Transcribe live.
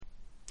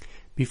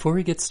Before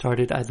we get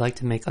started, I'd like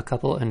to make a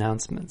couple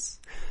announcements.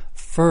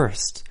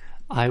 First,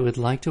 I would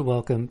like to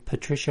welcome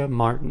Patricia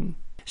Martin.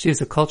 She is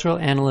a cultural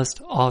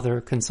analyst, author,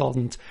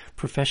 consultant,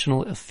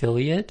 professional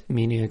affiliate,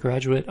 meaning a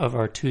graduate of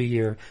our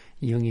 2-year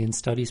Jungian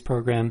Studies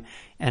program,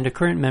 and a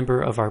current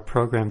member of our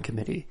program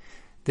committee.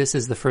 This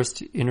is the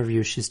first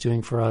interview she's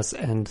doing for us,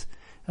 and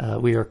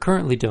we are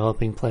currently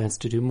developing plans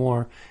to do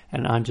more,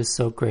 and I'm just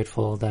so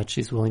grateful that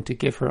she's willing to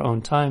give her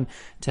own time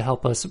to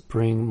help us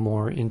bring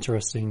more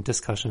interesting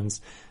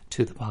discussions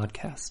to the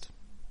podcast.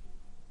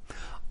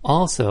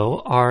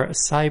 Also, our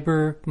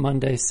Cyber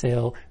Monday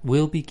sale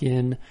will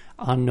begin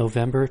on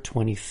November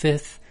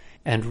 25th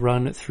and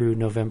run through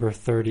November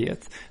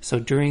 30th. So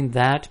during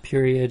that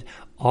period,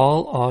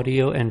 all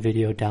audio and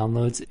video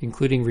downloads,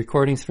 including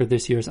recordings for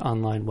this year's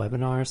online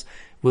webinars,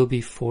 will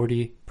be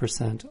 40%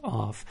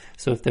 off.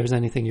 So if there's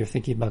anything you're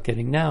thinking about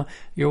getting now,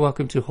 you're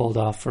welcome to hold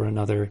off for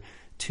another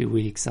 2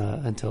 weeks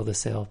until the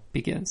sale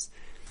begins.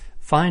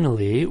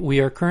 Finally, we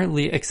are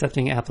currently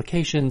accepting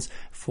applications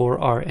for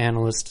our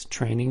analyst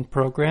training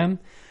program.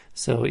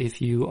 So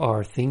if you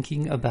are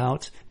thinking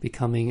about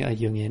becoming a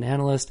Jungian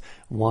analyst,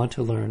 want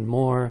to learn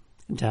more,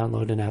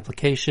 download an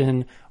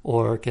application,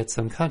 or get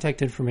some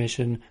contact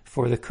information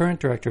for the current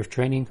director of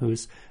training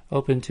who's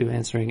open to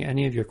answering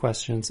any of your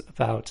questions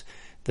about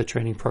the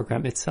training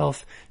program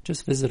itself,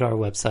 just visit our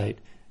website,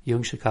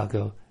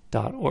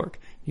 jungchicago.org.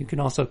 You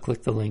can also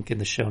click the link in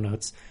the show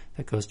notes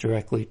that goes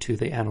directly to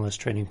the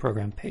analyst training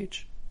program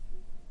page.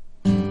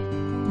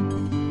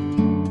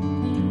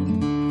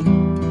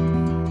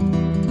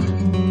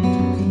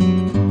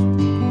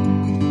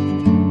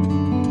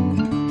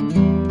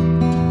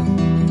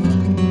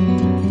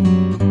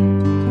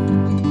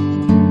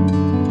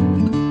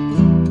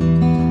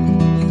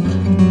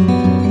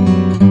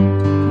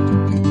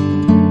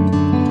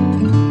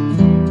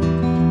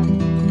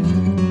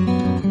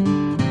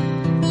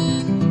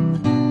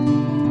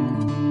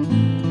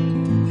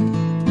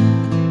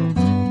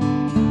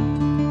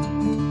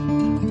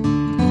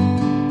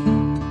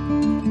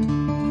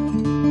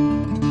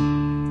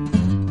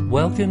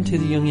 Welcome to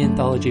the Jungian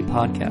Anthology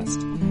podcast,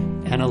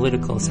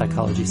 analytical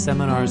psychology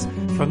seminars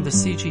from the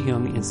C.G.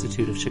 Jung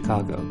Institute of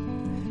Chicago.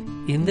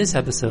 In this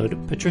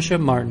episode, Patricia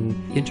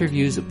Martin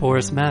interviews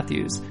Boris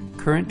Matthews,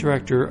 current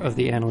director of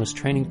the analyst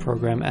training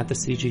program at the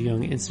C.G.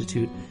 Jung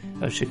Institute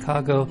of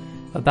Chicago,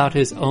 about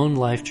his own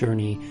life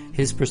journey,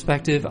 his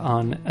perspective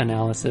on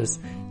analysis,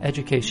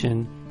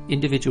 education,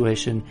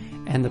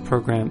 individuation, and the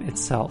program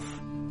itself.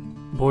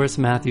 Boris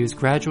Matthews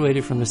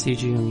graduated from the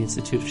C.G. Jung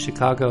Institute of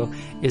Chicago,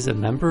 is a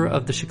member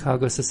of the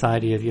Chicago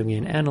Society of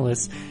Jungian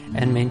Analysts,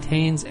 and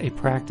maintains a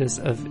practice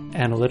of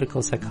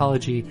analytical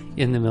psychology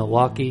in the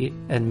Milwaukee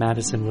and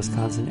Madison,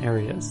 Wisconsin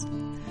areas.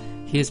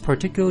 He is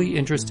particularly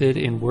interested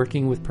in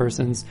working with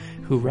persons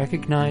who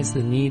recognize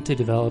the need to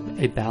develop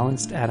a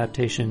balanced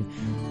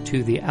adaptation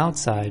to the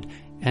outside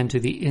and to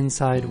the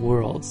inside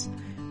worlds,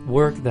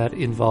 work that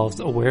involves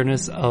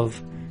awareness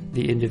of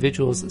the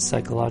individual's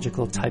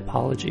psychological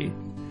typology.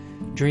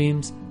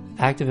 Dreams,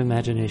 active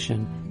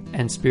imagination,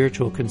 and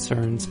spiritual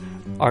concerns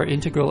are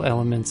integral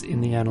elements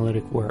in the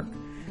analytic work,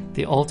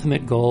 the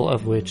ultimate goal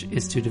of which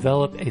is to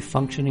develop a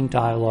functioning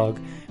dialogue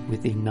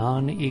with the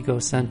non-ego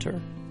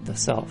center, the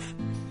self.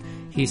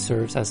 He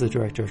serves as the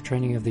director of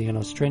training of the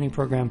analyst training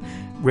program,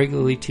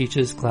 regularly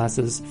teaches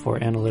classes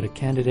for analytic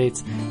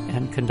candidates,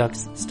 and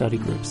conducts study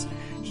groups.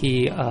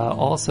 He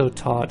also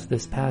taught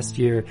this past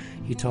year,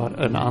 he taught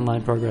an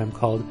online program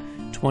called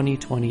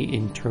 2020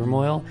 in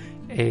Turmoil,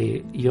 a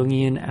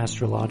Jungian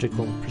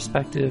astrological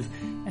perspective,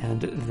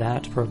 and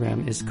that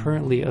program is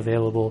currently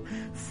available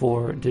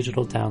for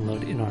digital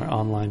download in our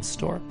online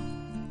store.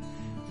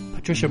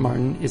 Patricia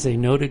Martin is a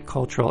noted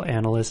cultural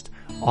analyst,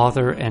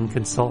 author, and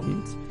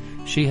consultant.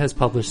 She has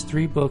published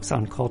 3 books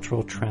on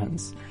cultural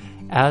trends.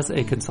 As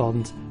a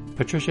consultant,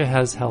 Patricia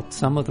has helped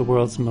some of the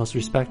world's most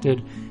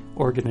respected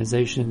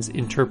organizations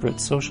interpret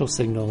social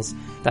signals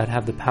that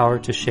have the power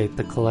to shape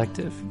the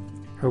collective.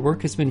 Her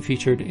work has been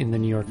featured in the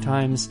New York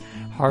Times,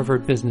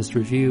 Harvard Business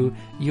Review,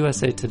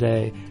 USA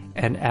Today,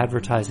 and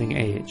Advertising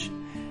Age.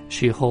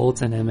 She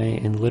holds an MA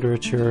in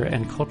Literature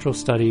and Cultural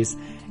Studies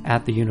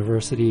at the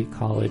University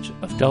College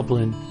of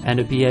Dublin and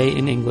a BA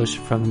in English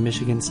from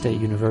Michigan State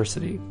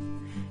University.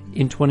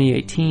 In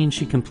 2018,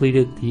 she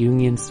completed the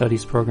Jungian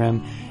Studies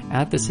program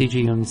at the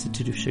C.G. Jung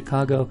Institute of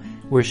Chicago,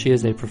 where she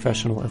is a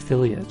professional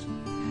affiliate.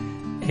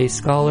 A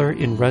scholar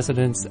in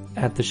residence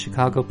at the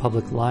Chicago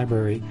Public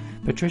Library,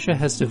 Patricia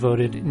has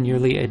devoted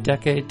nearly a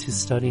decade to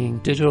studying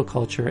digital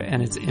culture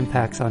and its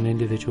impacts on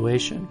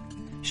individuation.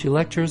 She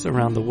lectures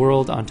around the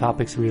world on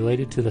topics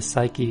related to the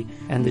psyche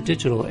and the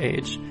digital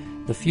age,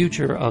 the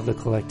future of the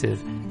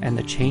collective, and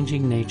the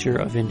changing nature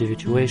of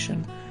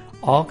individuation,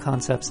 all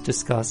concepts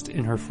discussed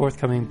in her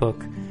forthcoming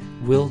book,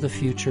 Will the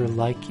Future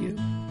Like You?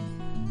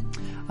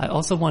 I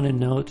also want to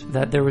note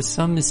that there was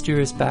some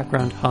mysterious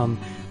background hum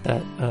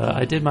that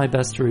I did my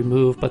best to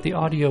remove, but the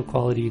audio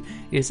quality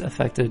is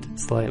affected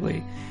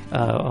slightly.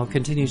 I'll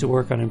continue to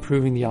work on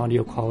improving the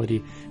audio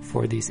quality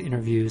for these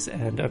interviews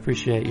and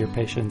appreciate your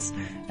patience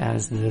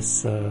as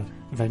this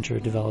venture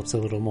develops a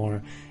little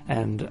more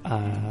and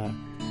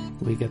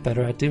we get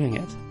better at doing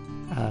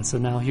it. So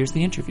now here's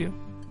the interview.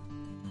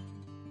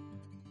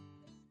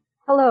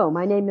 Hello,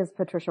 my name is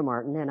Patricia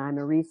Martin, and I'm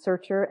a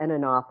researcher and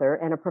an author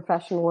and a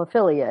professional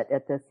affiliate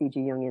at the C.G.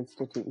 Jung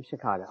Institute in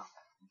Chicago.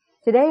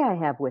 Today I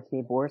have with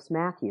me Boris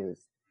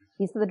Matthews.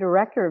 He's the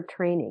Director of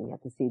Training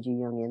at the C.G.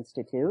 Jung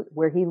Institute,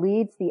 where he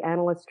leads the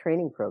Analyst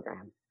Training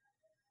Program.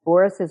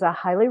 Boris is a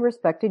highly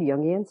respected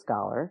Jungian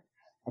scholar,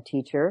 a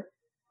teacher,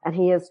 and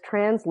he has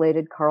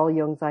translated Carl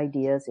Jung's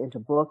ideas into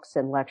books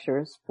and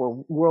lectures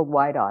for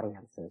worldwide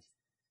audiences.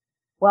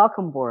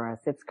 Welcome, Boris.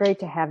 It's great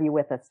to have you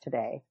with us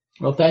today.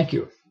 Well, thank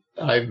you.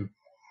 I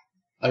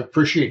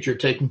appreciate your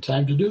taking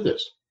time to do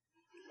this.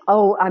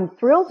 Oh, I'm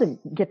thrilled to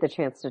get the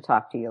chance to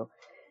talk to you.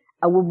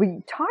 We'll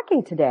be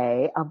talking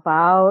today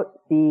about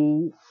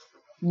the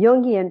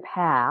Jungian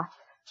path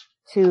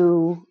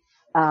to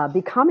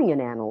becoming an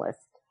analyst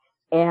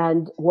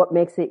and what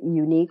makes it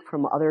unique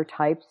from other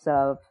types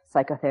of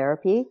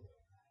psychotherapy.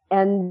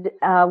 And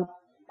how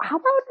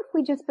about if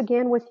we just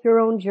began with your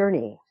own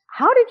journey?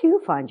 How did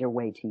you find your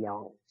way to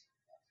Jung?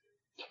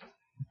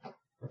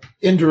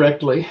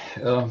 Indirectly,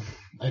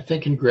 I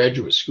think in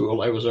graduate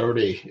school I was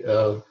already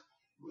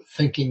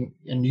thinking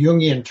in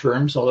Jungian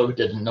terms, although I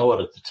didn't know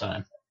it at the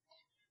time.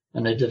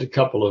 And I did a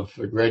couple of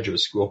graduate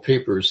school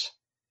papers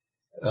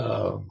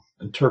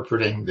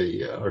interpreting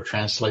or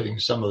translating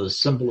some of the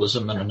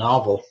symbolism in a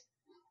novel.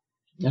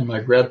 And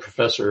my grad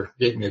professor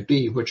gave me a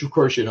B, which of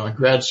course, in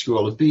grad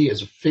school, a B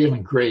is a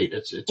failing grade.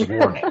 It's a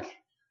warning.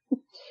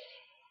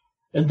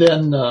 And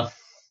then I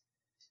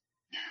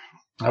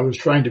was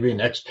trying to be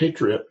an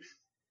expatriate,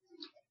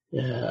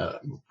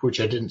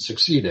 which I didn't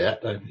succeed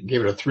at. I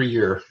gave it a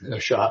 3-year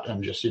shot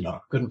and just,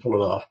 couldn't pull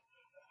it off.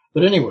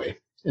 But anyway,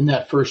 in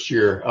that first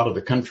year out of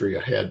the country,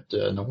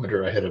 in the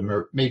winter, I had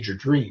a major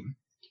dream,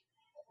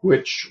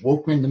 which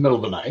woke me in the middle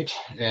of the night.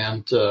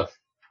 And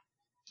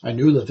I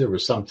knew that there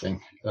was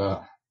something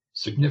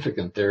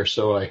significant there.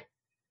 So I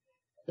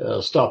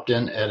stopped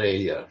in at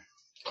a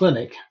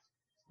clinic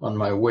on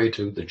my way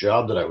to the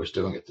job that I was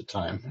doing at the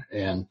time,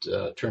 and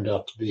turned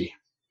out to be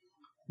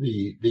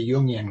the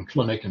Jungian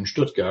clinic in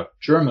Stuttgart,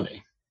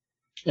 Germany.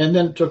 And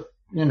then it took,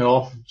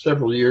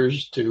 several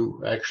years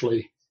to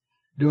actually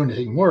do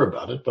anything more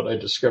about it. But I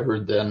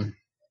discovered then,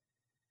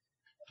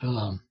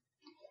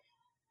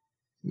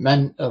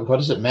 Man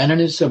and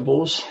His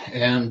Symbols,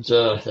 and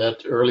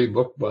that early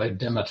book by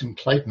Dennett and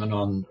Kleitman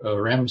on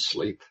REM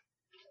sleep.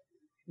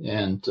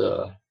 And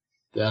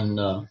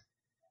then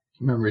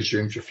Memories,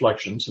 Dreams,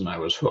 Reflections, and I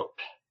was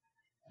hooked.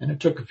 And it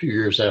took a few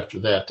years after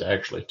that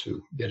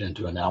to get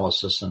into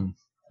analysis and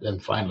then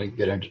finally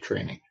get into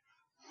training.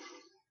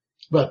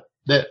 But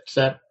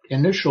that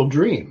initial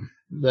dream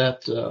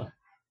that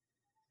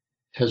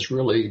has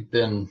really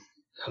been,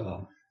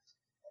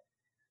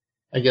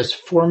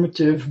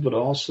 formative, but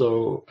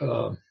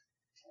also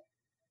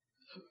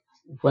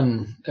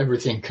when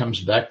everything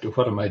comes back to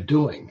what am I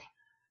doing,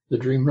 the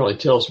dream really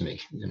tells me,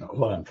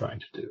 what I'm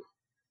trying to do.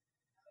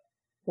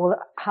 Well,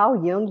 how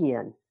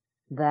Jungian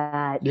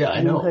that you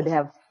could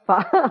have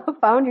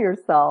found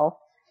yourself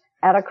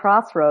at a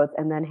crossroads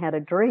and then had a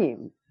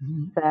dream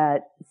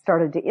that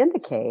started to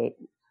indicate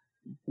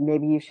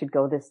maybe you should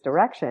go this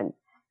direction.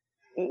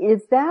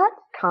 Is that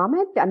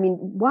common? I mean,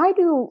 why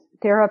do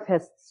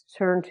therapists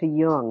turn to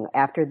Jung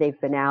after they've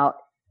been out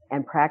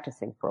and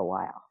practicing for a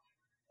while?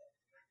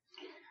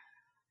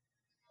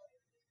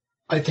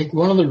 I think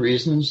one of the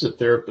reasons that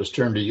therapists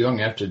turn to Jung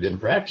after they've been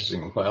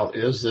practicing a while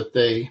is that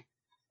they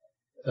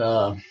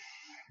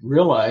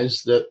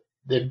realize that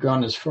they've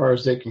gone as far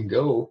as they can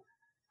go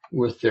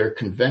with their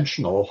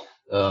conventional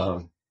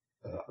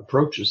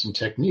approaches and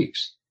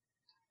techniques.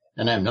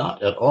 And I'm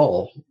not at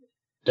all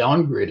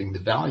downgrading the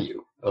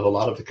value of a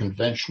lot of the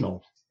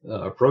conventional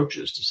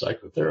approaches to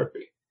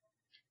psychotherapy.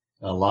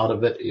 A lot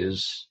of it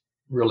is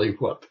really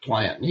what the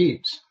client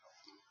needs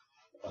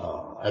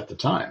at the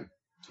time.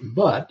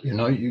 But,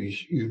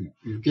 you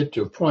get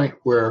to a point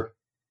where,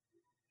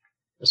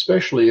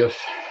 especially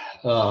if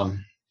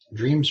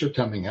dreams are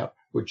coming up,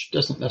 which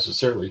doesn't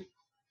necessarily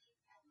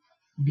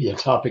be a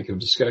topic of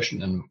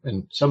discussion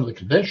in some of the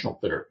conventional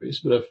therapies,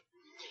 but if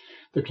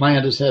the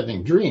client is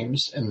having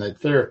dreams and the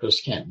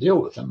therapist can't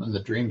deal with them and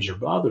the dreams are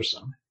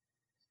bothersome,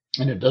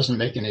 and it doesn't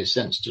make any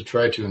sense to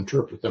try to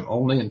interpret them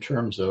only in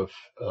terms of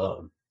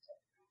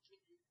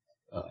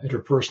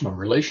interpersonal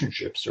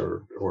relationships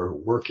or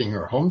working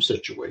or home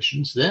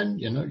situations, then,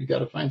 you got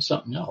to find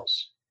something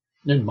else.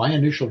 And my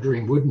initial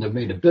dream wouldn't have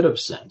made a bit of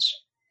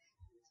sense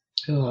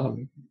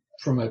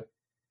from a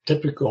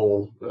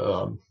typical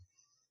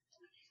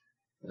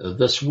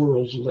this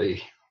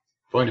worldly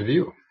point of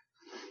view.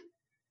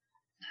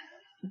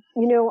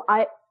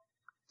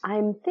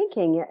 I'm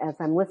thinking as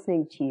I'm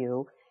listening to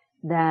you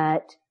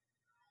that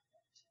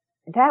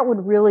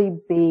would really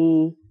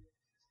be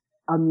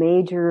a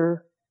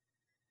major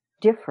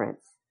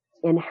difference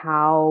in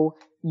how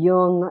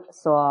Jung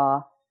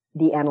saw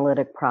the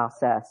analytic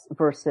process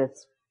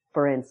versus,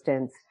 for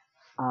instance,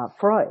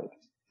 Freud.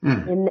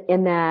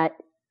 In that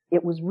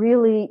it was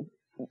really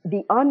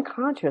the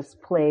unconscious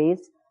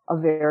plays a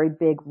very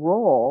big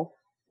role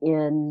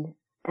in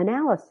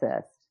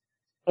analysis.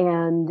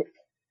 And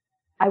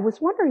I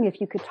was wondering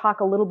if you could talk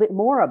a little bit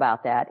more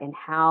about that and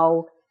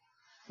how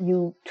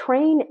you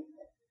train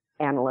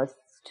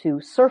analysts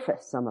to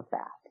surface some of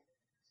that.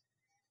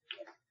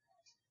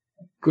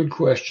 Good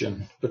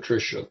question,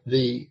 Patricia.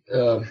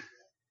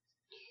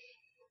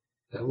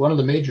 One of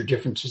the major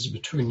differences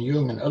between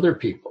Jung and other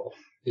people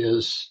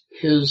is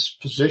his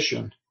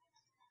position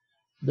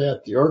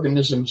that the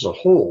organism as a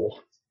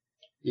whole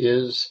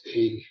is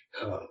a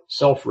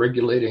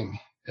self-regulating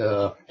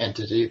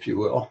entity, if you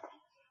will.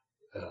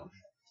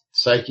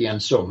 Psyche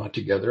and soma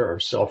together are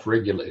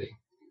self-regulating.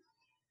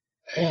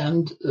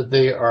 And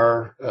they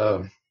are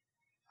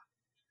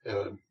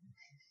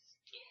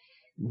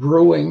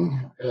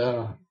growing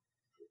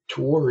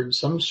toward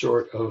some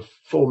sort of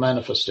full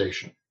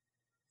manifestation.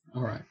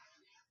 All right.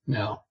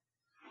 Now,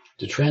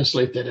 to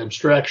translate that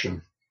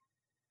abstraction,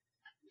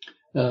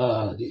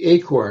 the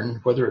acorn,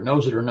 whether it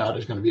knows it or not,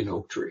 is going to be an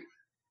oak tree.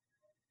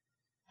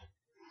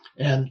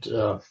 And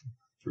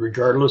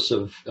regardless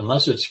of,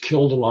 unless it's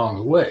killed along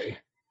the way,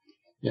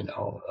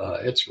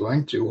 it's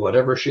going to,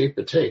 whatever shape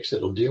it takes,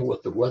 it'll deal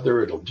with the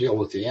weather, it'll deal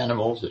with the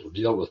animals, it'll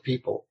deal with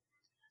people.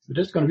 But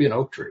it's going to be an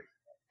oak tree.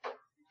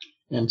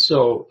 And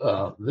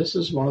so this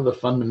is one of the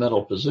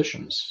fundamental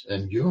positions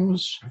in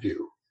Jung's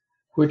view,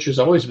 which has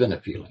always been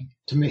appealing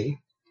to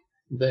me,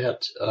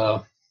 that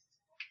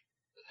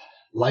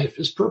life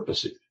is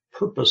purposive,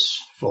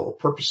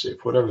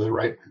 whatever the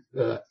right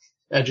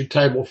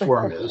adjectival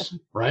form is,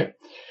 right?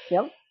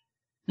 Yep.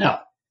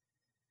 Now,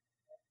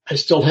 I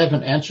still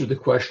haven't answered the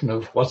question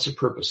of what's the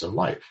purpose of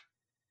life.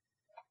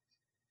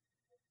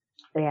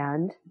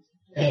 And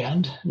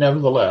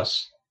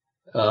nevertheless,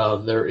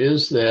 there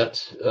is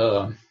that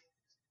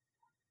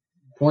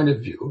point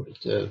of view,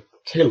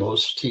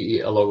 telos,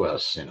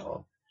 T-E-L-O-S,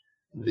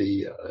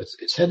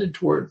 it's headed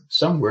toward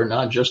somewhere,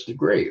 not just the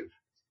grave.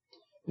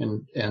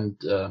 And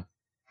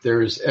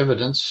there is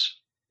evidence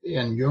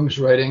in Jung's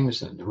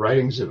writings and the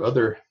writings of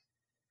other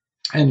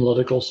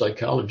analytical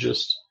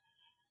psychologists.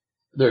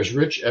 There's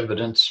rich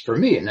evidence, for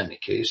me in any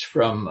case,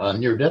 from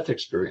near-death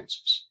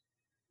experiences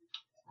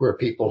where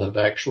people have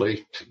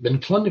actually been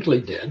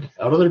clinically dead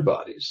out of their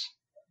bodies.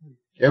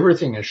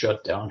 Everything is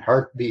shut down,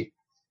 heartbeat,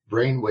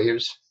 brain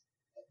waves.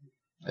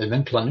 They've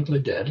been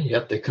clinically dead,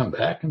 yet they come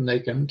back and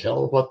they can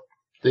tell what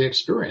they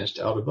experienced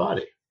out of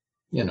body,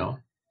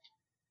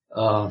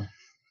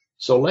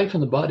 So life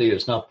in the body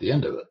is not the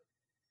end of it.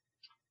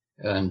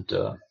 And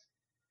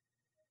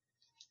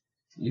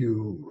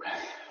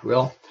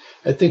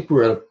I think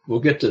we'll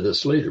get to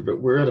this later, but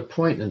we're at a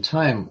point in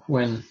time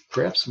when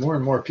perhaps more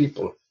and more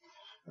people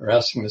are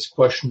asking this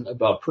question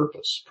about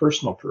purpose,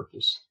 personal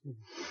purpose.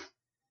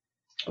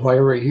 Why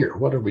are we here?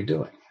 What are we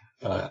doing?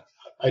 I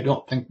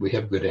don't think we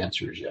have good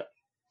answers yet.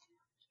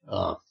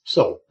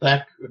 So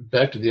back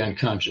to the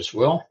unconscious.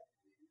 Well,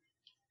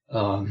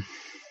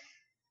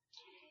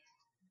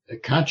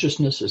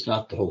 consciousness is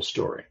not the whole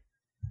story.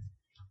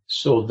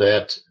 So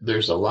that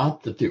there's a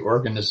lot that the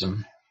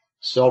organism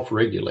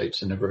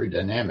self-regulates in a very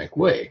dynamic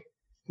way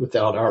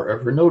without our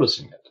ever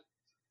noticing it.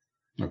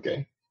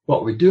 Okay.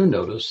 What we do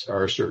notice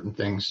are certain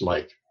things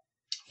like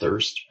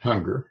thirst,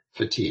 hunger,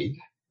 fatigue,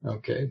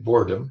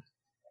 boredom,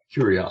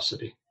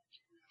 curiosity,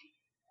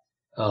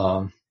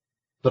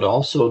 but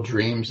also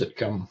dreams that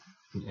come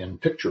in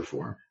picture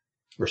form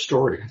or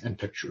story in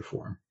picture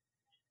form,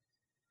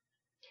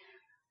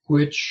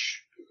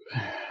 which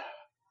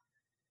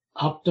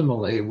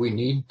optimally we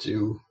need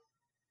to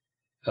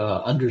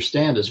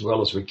understand as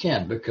well as we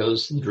can,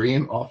 because the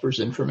dream offers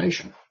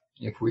information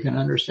if we can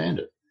understand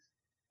it.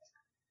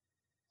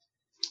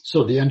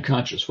 So the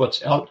unconscious,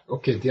 what's out?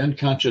 Okay, the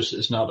unconscious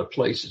is not a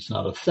place, it's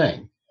not a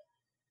thing.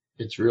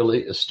 It's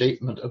really a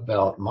statement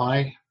about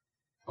my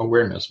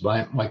awareness,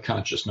 my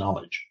conscious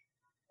knowledge.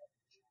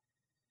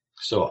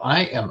 So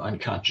I am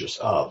unconscious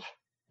of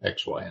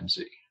X, Y, and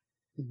Z.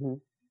 Mm-hmm.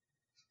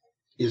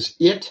 Is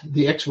it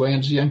the X, Y,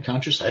 and Z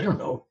unconscious? I don't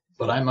know,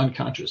 but I'm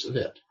unconscious of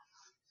it.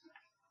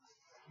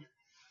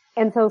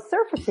 And so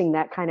surfacing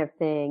that kind of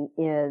thing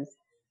is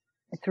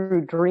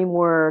through dream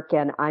work,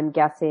 and I'm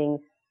guessing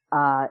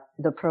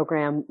the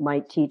program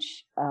might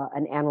teach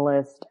an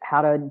analyst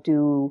how to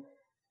do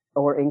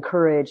or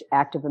encourage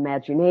active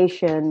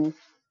imagination,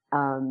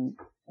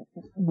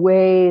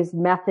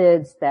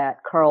 methods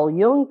that Carl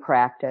Jung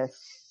practiced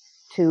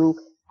to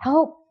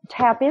help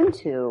tap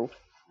into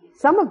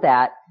some of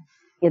that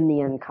in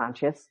the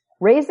unconscious,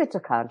 raise it to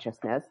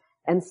consciousness.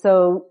 And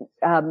so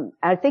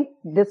I think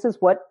this is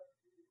what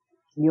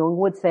Jung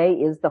would say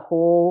is the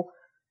whole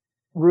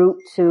route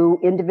to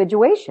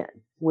individuation,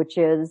 which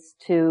is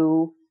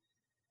to,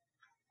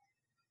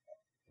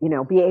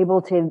 be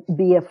able to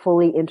be a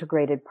fully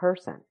integrated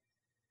person.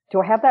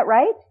 Do I have that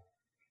right?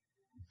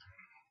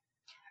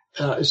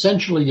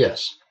 Essentially,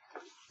 yes.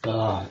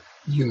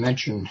 you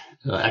mentioned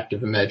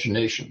active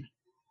imagination.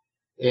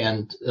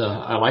 And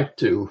I like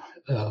to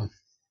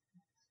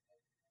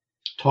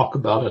talk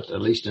about it,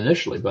 at least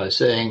initially, by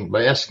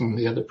asking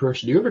the other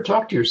person, do you ever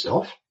talk to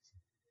yourself?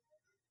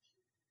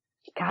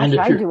 Gosh,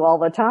 I do all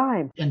the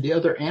time. And the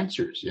other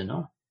answers,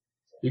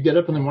 you get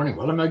up in the morning,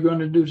 what am I going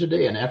to do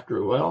today? And after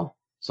a while,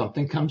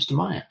 something comes to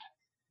mind.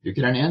 You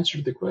get an answer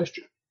to the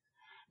question.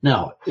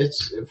 Now,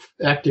 it's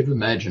active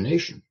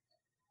imagination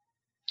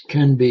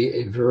can be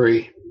a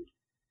very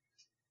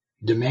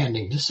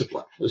demanding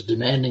discipline, as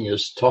demanding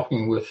as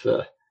talking with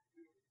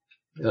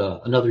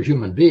another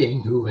human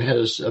being who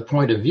has a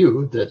point of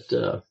view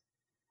that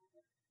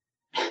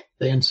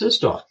they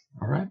insist on.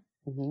 All right.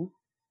 Mm-hmm.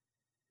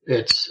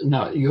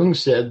 Now Jung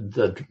said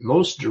that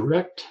most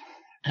direct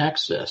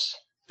access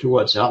to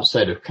what's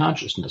outside of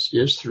consciousness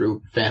is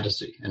through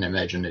fantasy and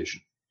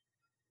imagination.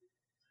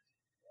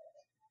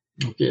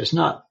 Okay, it's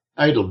not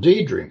idle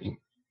daydreaming.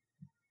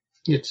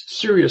 It's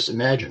serious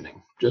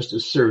imagining, just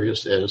as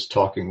serious as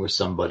talking with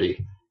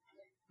somebody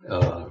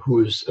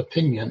whose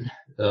opinion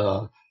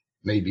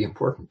may be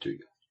important to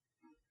you.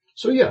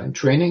 So yeah, in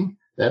training,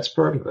 that's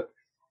part of it.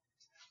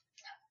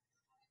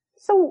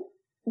 So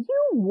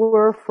you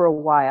were for a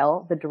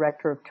while the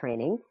director of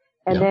training,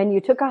 and then you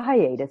took a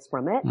hiatus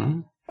from it,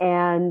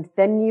 and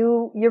then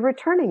you're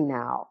returning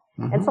now.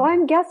 And so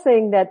I'm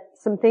guessing that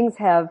some things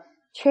have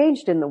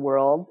changed in the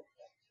world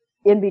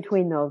in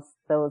between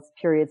those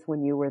periods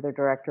when you were the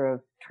director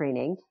of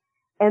training.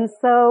 And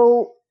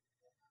so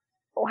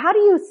how do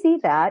you see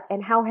that,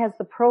 and how has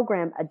the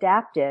program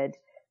adapted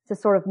to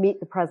sort of meet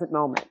the present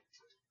moment?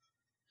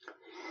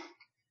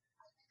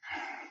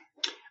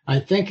 I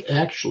think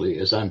actually,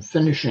 as I'm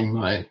finishing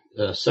my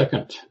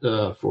second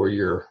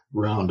 4-year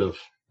round of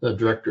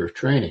director of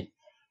training,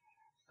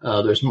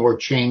 there's more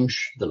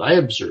change that I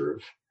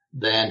observe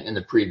than in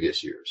the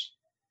previous years.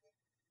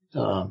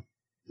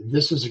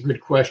 This is a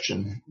good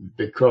question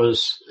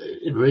because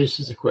it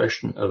raises the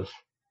question of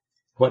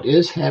what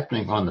is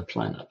happening on the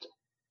planet.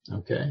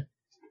 Okay.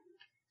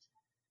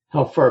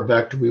 How far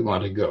back do we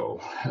want to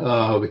go?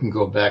 We can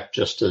go back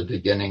just to the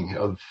beginning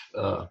of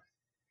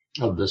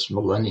this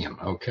millennium.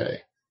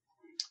 Okay.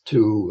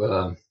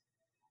 To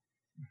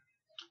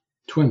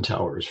Twin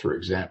Towers, for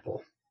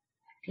example.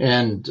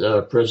 And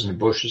President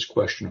Bush's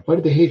question, why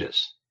do they hate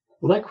us?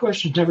 Well, that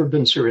question's never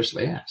been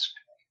seriously asked.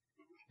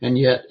 And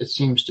yet it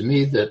seems to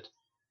me that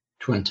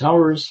Twin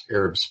Towers,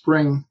 Arab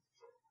Spring,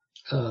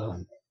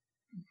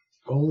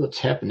 all that's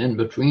happened in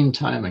between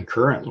time and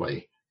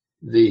currently,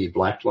 the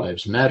Black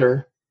Lives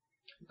Matter,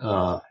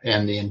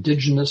 and the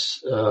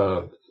indigenous,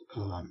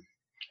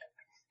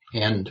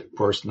 and of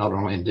course not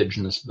only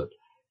indigenous, but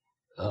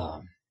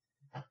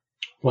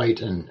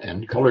white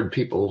and colored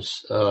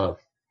people's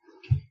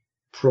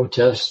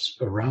protests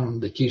around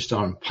the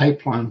Keystone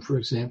Pipeline, for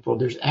example.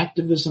 There's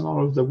activism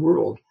all over the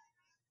world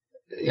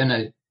in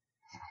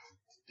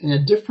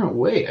a different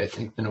way, I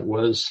think, than it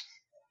was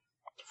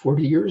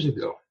 40 years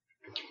ago.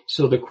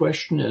 So the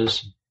question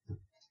is,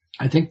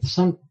 I think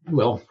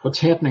what's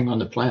happening on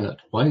the planet?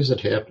 Why is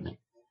it happening?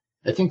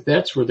 I think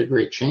that's where the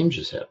great change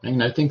is happening.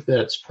 And I think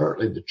that's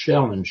partly the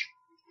challenge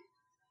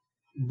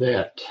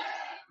that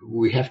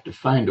we have to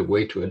find a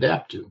way to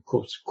adapt to.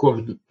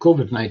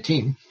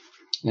 COVID-19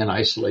 and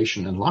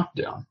isolation and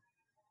lockdown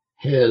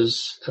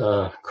has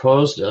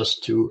caused us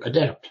to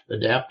adapt.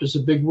 Adapt is a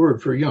big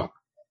word for Jung.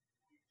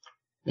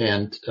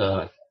 And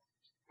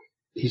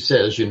he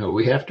says,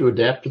 we have to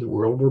adapt to the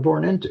world we're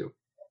born into.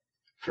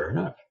 Fair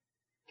enough.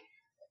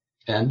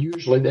 And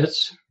usually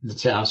that's the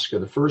task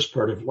of the first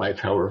part of life,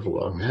 however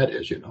long that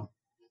is,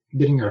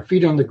 getting our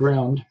feet on the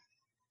ground,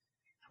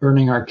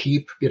 earning our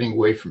keep, getting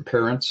away from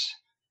parents,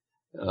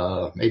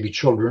 maybe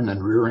children,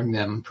 and rearing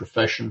them,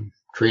 profession,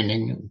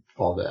 training, and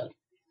all that.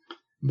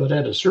 But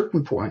at a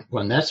certain point,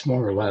 when that's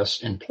more or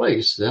less in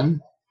place,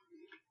 then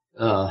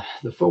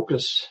the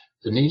focus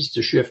needs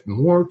to shift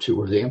more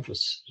to, or the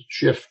emphasis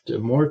shift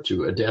more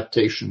to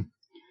adaptation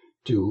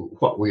to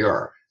what we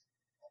are,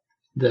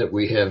 that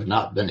we have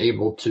not been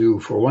able to,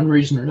 for one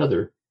reason or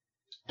another,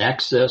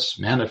 access,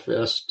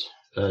 manifest,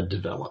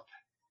 develop.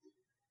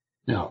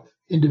 Now,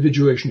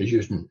 individuation is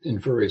used in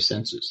various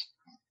senses.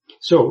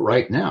 So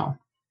right now,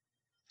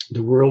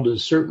 the world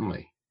is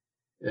certainly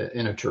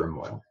in a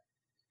turmoil,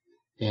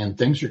 and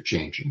things are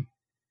changing.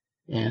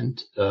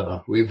 And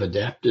we've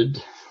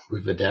adapted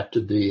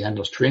the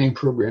Endless Training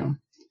Program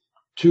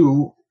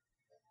to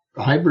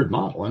a hybrid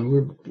model,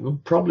 and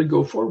we'll probably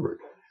go forward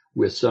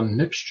with some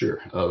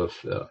mixture of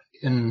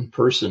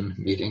in-person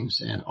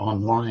meetings and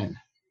online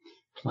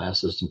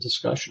classes and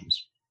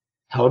discussions.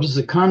 How does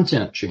the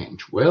content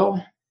change?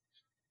 Well,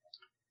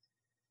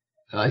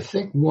 I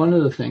think one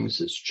of the things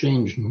that's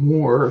changed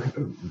more,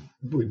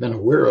 we've been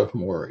aware of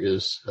more,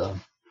 is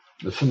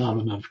the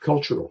phenomenon of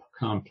cultural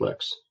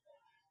complex.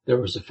 There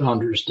was a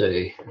Founders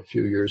Day a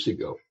few years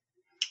ago,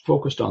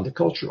 focused on the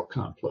cultural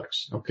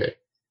complex. Okay,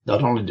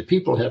 not only do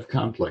people have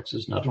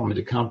complexes, not only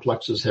do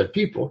complexes have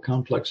people,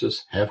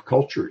 complexes have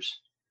cultures.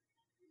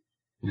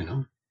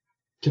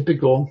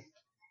 Typical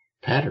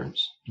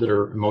patterns that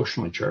are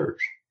emotionally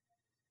charged.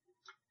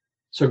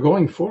 So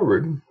going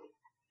forward,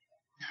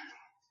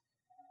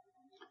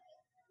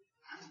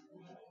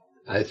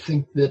 I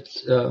think that,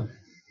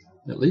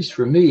 at least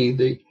for me,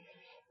 the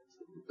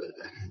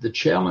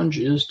challenge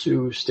is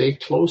to stay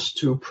close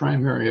to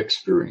primary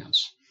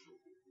experience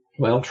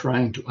while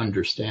trying to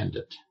understand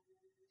it.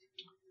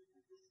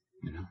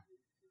 You know.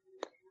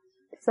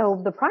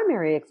 So the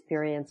primary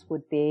experience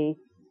would be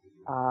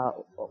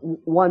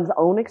one's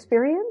own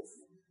experience?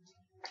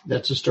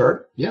 That's a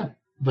start, yeah.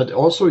 But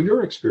also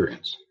your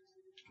experience,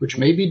 which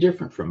may be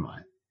different from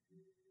mine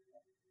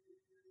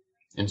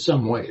in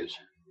some ways.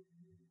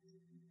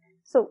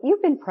 So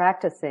you've been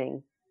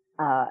practicing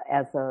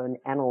as an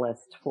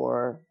analyst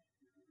for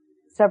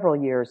several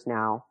years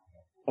now,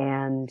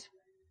 and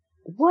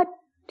what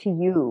to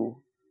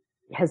you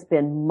has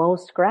been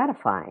most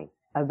gratifying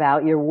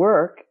about your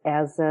work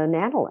as an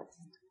analyst?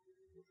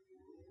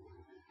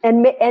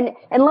 And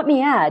let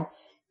me add,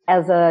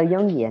 as a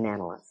Jungian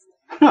analyst.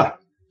 Huh.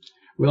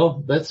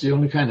 Well, that's the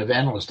only kind of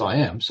analyst I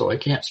am, so I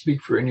can't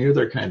speak for any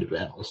other kind of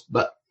analyst.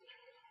 But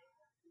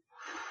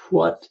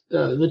what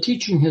the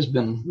teaching has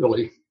been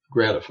really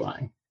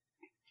gratifying,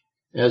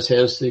 as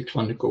has the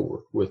clinical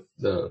work with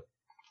the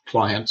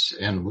clients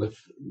and with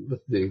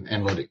the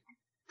analytic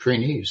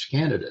trainees,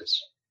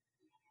 candidates.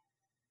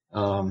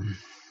 I've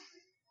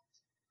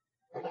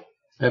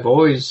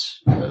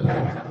always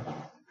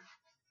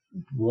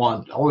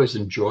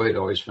enjoyed,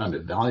 always found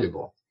it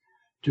valuable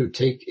to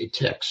take a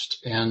text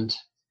and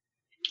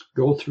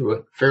go through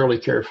it fairly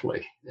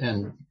carefully.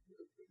 And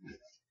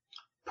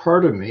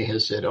part of me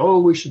has said, oh,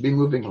 we should be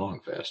moving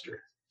along faster.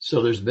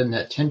 So there's been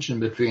that tension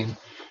between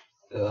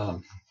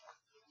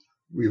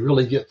we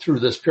really get through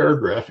this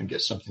paragraph and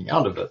get something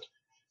out of it.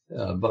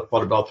 But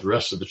what about the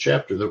rest of the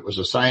chapter that was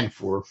assigned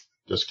for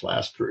this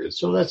class period?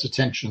 So that's a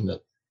tension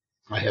that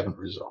I haven't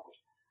resolved.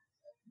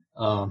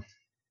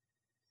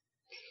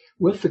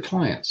 With the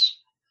clients,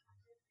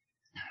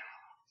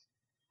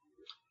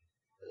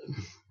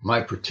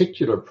 my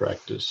particular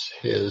practice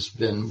has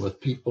been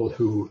with people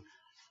who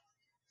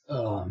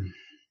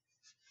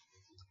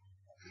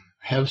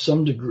have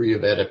some degree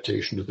of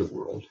adaptation to the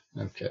world.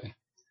 Okay.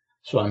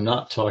 So I'm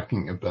not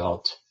talking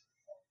about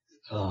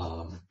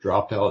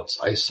dropouts,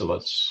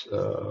 isolates,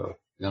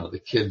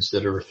 the kids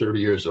that are 30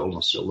 years old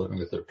and still living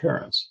with their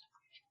parents,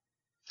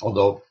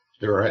 although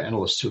there are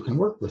analysts who can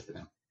work with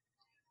them.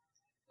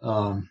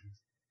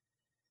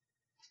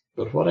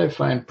 But what I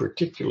find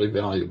particularly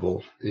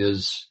valuable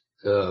is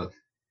are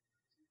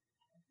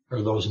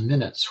those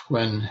minutes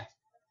when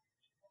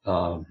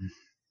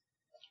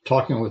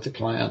talking with the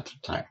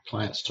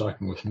client's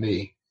talking with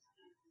me,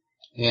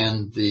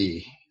 and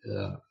the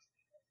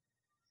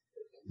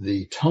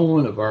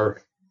tone of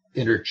our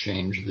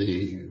interchange,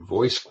 the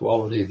voice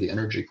quality, the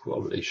energy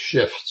quality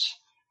shifts,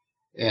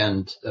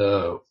 and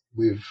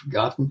we've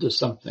gotten to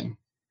something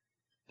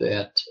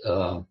that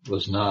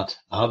was not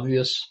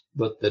obvious,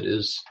 but that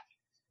is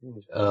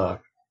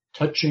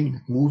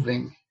touching,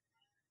 moving,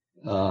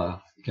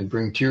 can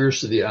bring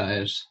tears to the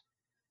eyes,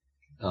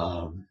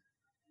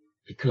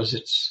 because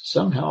it's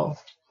somehow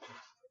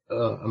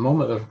a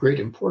moment of great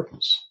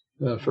importance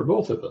for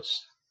both of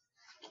us.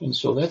 And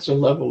so that's a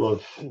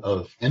level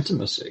of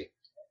intimacy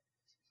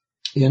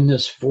in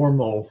this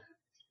formal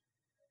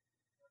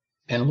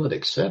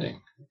analytic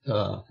setting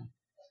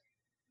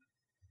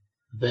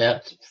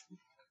that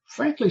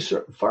frankly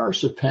far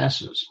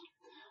surpasses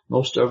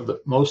most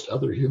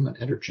other human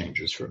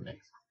interchanges for me.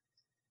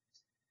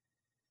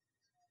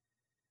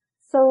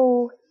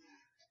 So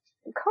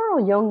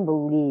Carl Jung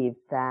believed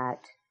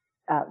that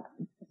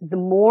the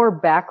more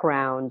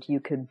background you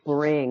could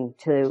bring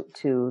to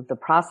the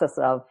process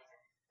of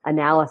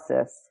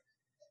analysis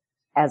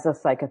as a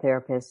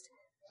psychotherapist,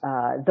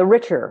 the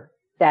richer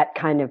that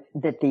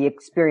the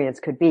experience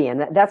could be.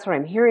 And that's what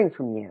I'm hearing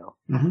from you.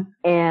 Mm-hmm.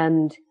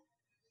 And,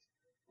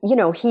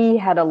 he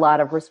had a lot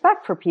of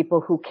respect for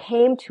people who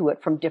came to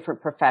it from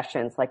different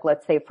professions. Like,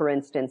 let's say, for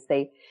instance,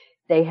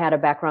 they had a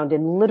background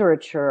in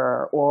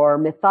literature or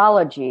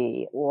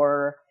mythology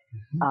or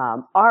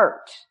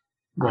art.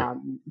 Right.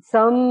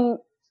 Some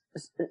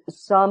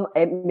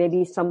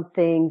maybe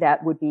something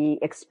that would be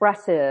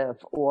expressive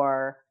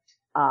or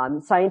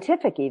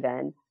scientific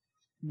even,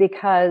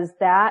 because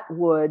that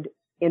would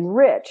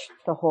enrich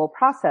the whole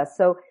process.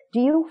 So do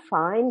you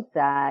find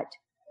that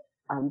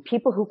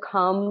people who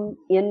come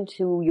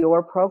into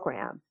your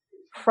program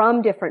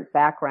from different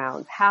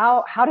backgrounds,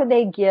 how do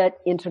they get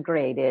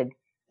integrated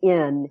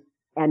in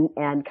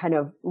and kind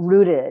of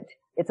rooted?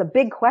 It's a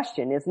big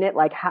question, isn't it?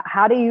 Like,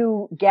 how do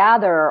you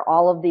gather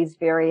all of these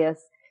various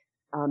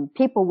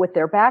people with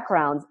their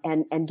backgrounds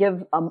and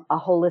give a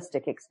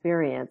holistic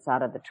experience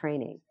out of the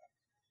training?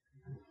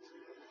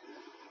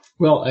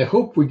 Well, I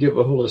hope we give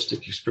a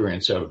holistic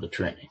experience out of the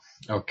training.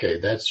 Okay,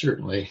 that's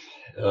certainly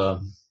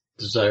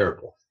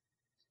desirable.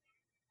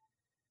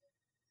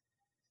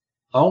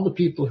 All the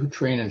people who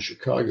train in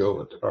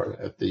Chicago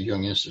at the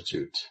Jung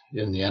Institute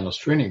in the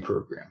Analyst Training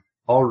Program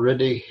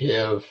already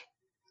have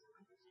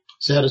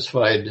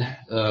satisfied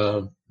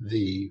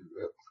the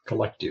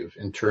collective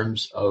in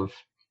terms of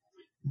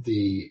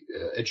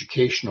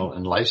educational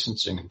and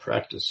licensing and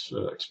practice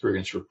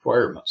experience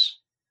requirements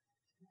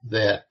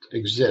that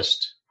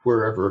exist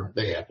wherever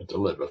they happen to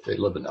live. If they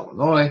live in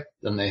Illinois,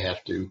 then they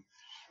have to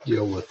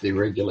deal with the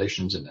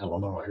regulations in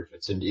Illinois. If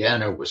it's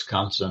Indiana,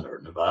 Wisconsin, or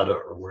Nevada,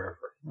 or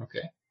wherever.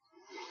 Okay.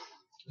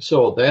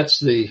 So that's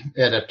the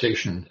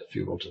adaptation, if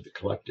you will, to the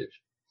collective.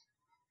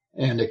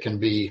 And it can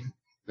be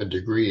a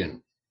degree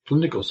in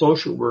clinical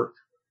social work,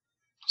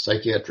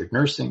 psychiatric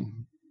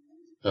nursing,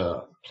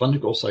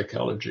 clinical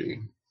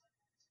psychology,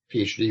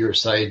 PhD or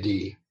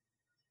PsyD,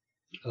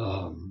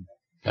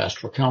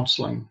 pastoral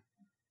counseling,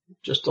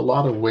 just a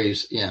lot of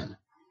ways in.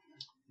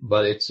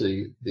 But it's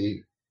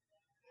the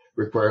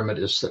requirement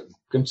is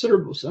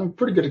considerable, some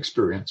pretty good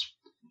experience,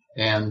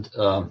 and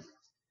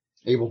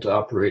able to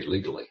operate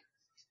legally.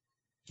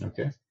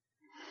 Okay.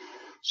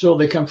 So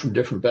they come from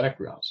different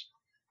backgrounds.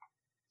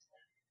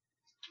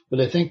 But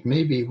I think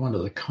maybe one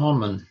of the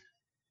common,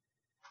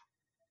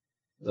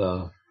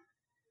 what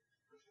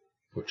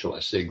shall I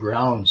say,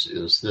 grounds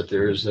is that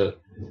there is a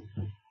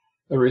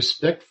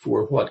respect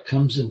for what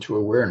comes into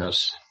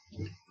awareness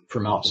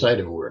from outside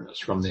of awareness,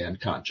 from the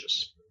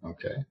unconscious.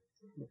 Okay.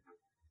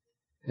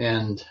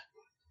 And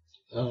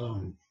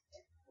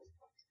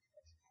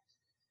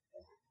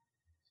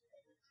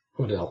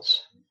what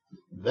else?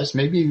 That's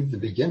maybe the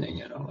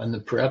beginning, and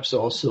then perhaps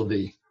also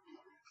the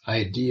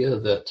idea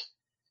that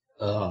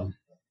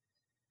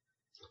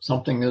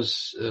something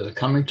is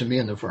coming to me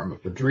in the form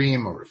of a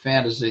dream or a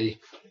fantasy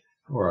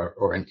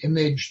or an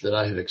image that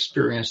I have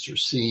experienced or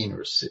seen,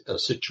 or a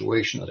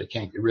situation that I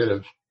can't get rid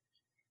of,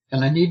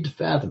 and I need to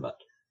fathom it.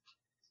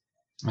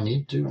 I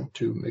need to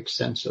make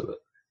sense of it.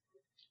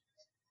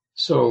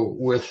 So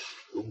with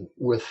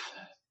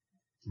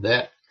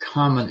that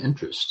common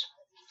interest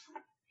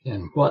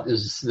in what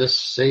is this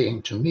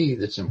saying to me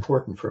that's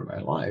important for my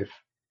life,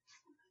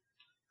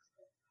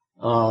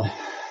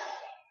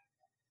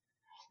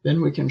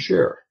 then we can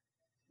share.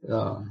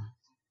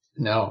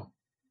 Now,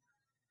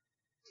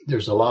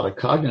 there's a lot of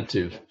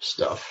cognitive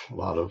stuff, a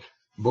lot of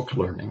book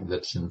learning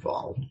that's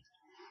involved.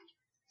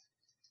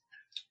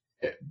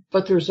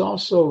 But there's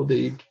also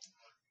the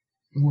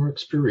more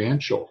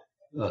experiential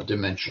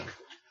dimension,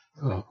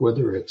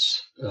 whether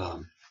it's,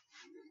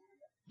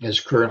 as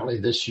currently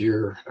this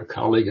year, a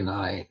colleague and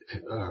I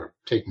are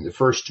taking the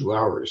first 2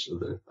 hours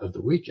of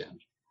the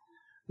weekend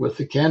with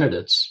the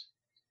candidates,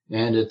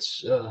 and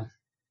it's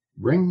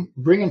bring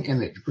an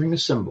image, bring a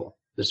symbol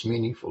that's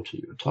meaningful to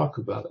you, talk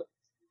about it.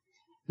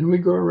 And we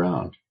go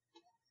around.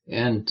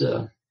 And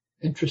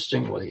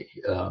interestingly,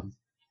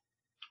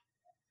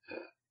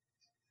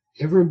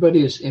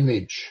 everybody's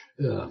image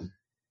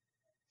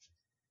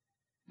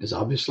is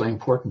obviously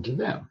important to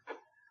them.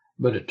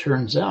 But it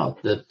turns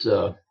out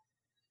that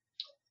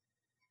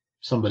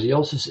somebody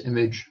else's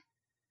image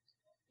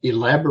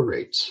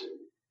elaborates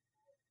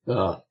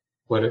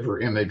whatever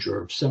image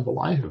or symbol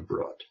I have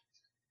brought.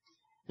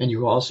 And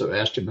you also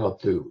asked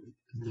about the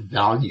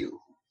value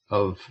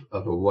of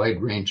a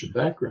wide range of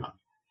background.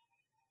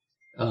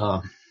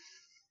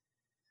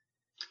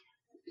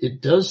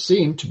 It does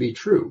seem to be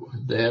true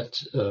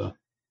that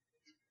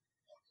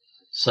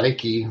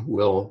psyche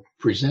will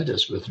present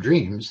us with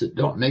dreams that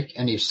don't make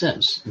any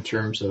sense in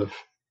terms of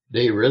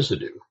day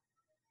residue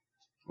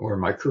or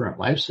my current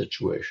life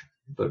situation,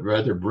 but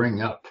rather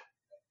bring up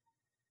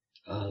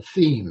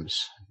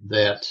themes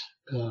that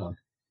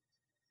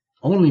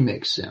only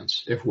make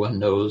sense if one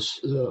knows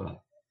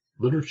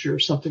literature,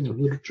 something of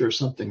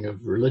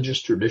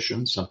religious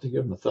tradition, something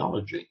of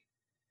mythology.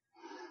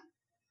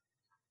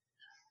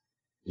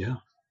 Yeah.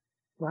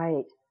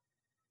 Right.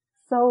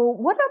 So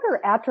what other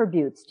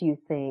attributes do you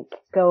think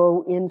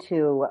go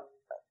into,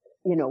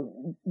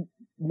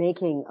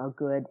 making a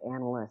good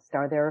analyst?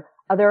 Are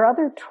there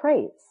other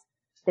traits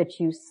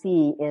that you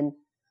see in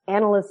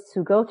analysts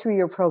who go through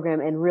your program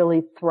and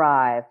really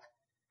thrive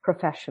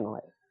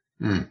professionally?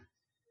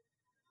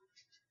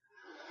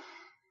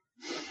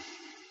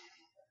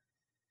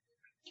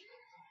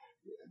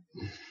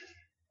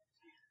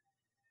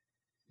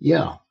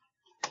 Yeah.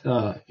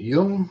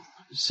 Jung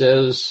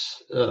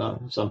says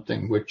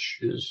something which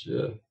is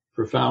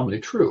profoundly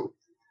true,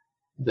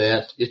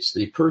 that it's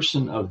the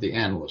person of the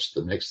analyst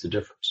that makes the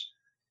difference.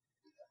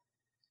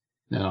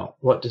 Now,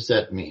 what does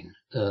that mean?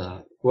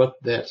 What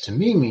that to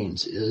me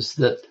means is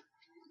that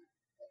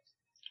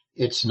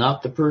it's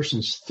not the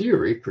person's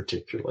theory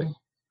particularly,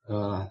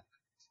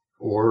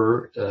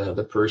 or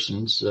the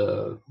person's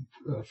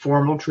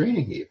formal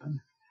training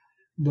even,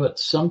 but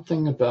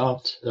something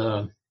about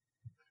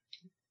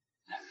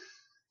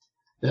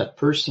that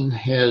person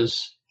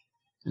has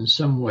in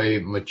some way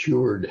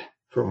matured,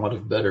 for want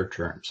of better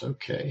terms.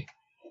 Okay.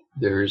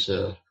 There's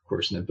of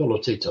course an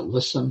ability to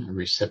listen, a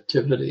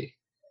receptivity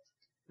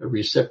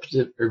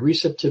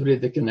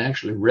that can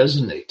actually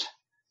resonate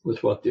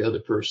with what the other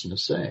person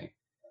is saying.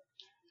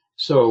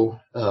 So,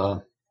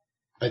 I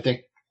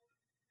think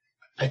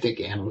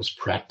analysts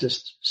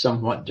practiced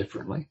somewhat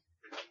differently.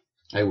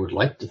 I would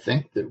like to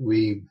think that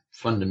we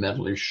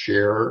fundamentally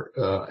share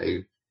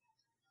the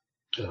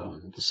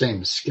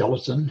same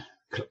skeleton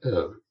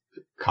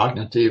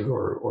cognitive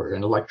or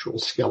intellectual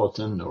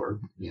skeleton, or,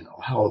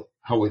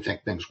 how we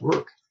think things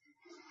work.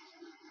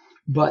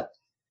 But,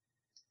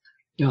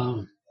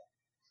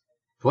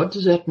 what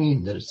does that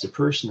mean? That it's the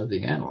person of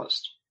the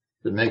analyst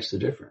that makes the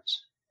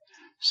difference.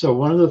 So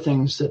one of the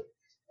things that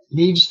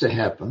needs to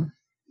happen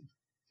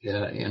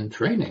in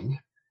training,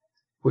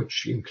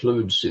 which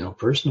includes,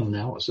 personal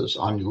analysis,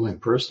 ongoing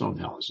personal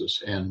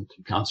analysis, and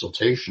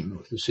consultation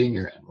with the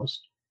senior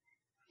analyst,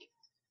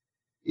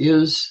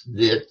 is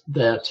that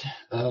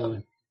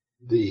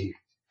the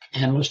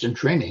analyst in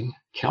training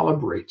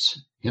calibrates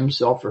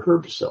himself or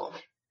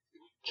herself.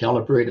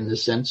 Calibrate in the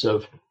sense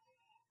of,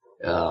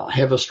 I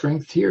have a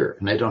strength here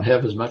and I don't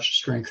have as much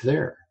strength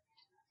there.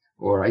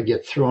 Or I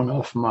get thrown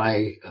off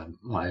my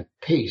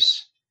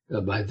pace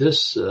by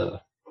this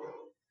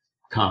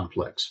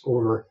complex,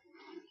 or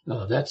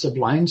that's a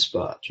blind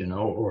spot,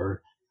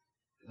 or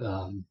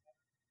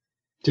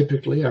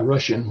typically I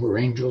rush in where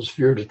angels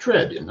fear to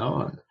tread,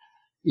 and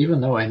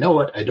even though I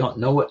know it, I don't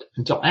know it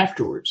until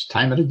afterwards,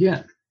 time it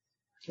again.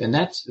 And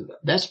that's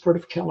part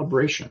of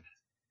calibration,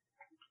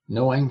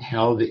 knowing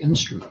how the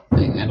instrument,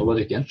 the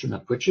analytic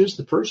instrument, which is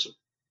the person,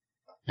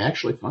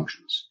 actually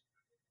functions.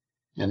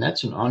 And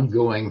that's an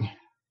ongoing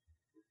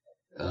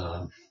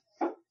calibration,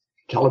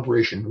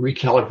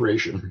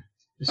 recalibration.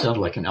 It sounds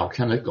like an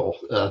alchemical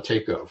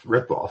takeoff,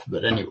 ripoff,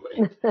 but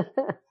anyway.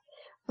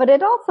 But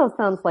it also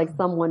sounds like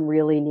someone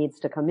really needs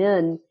to come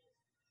in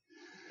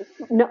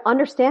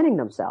understanding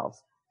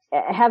themselves,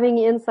 having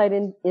insight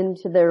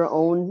into their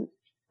own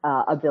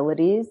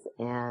abilities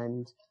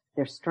and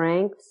their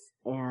strengths.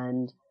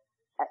 And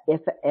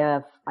if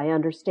I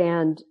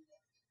understand,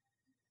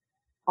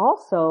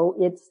 also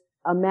it's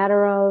a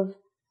matter of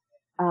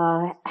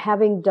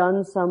having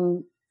done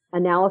some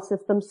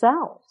analysis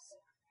themselves.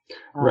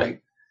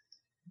 Right.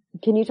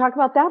 Can you talk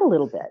about that a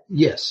little bit?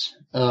 Yes.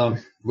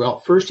 Well,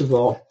 first of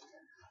all,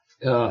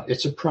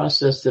 it's a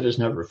process that is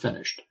never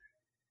finished,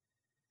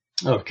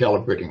 of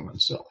calibrating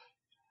oneself.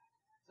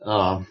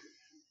 I've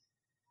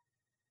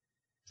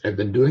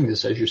been doing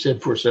this, as you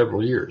said, for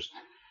several years.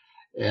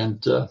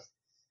 And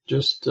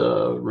just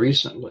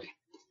recently,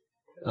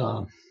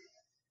 I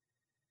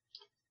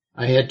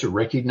had to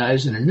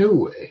recognize in a new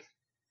way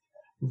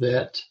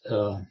that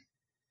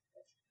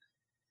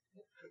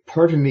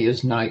part of me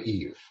is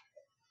naive.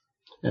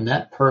 And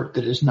that part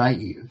that is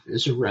naive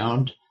is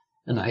around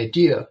an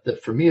idea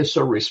that for me is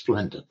so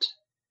resplendent,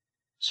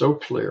 so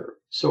clear,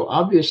 so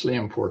obviously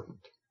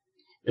important,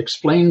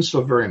 explains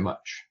so very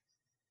much.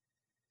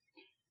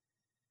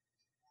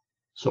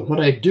 So what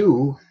I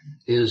do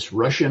is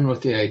rush in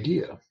with the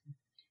idea,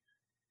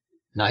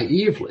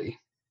 naively,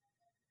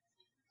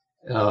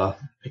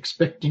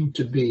 expecting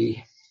to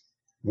be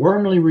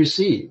warmly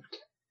received.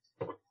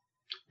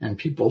 And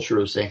people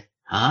sort of say,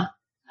 huh?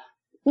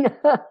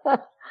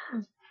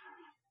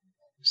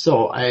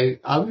 So I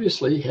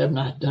obviously have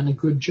not done a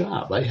good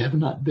job. I have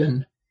not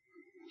been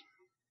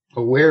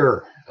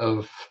aware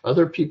of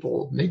other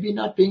people maybe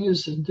not being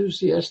as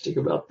enthusiastic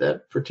about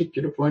that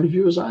particular point of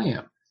view as I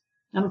am.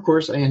 And of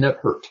course, I end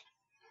up hurt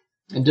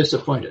and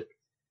disappointed.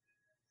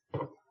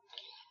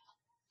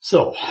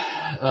 So,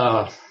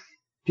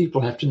 people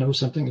have to know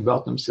something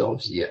about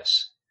themselves,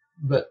 yes.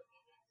 But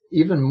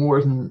even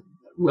more than,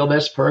 well,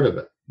 that's part of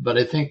it. But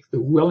I think the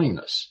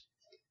willingness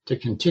to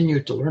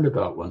continue to learn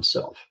about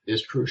oneself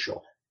is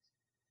crucial.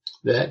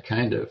 That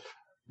kind of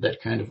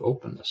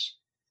openness.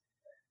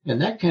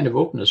 And that kind of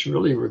openness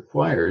really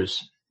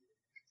requires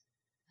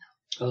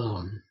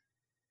that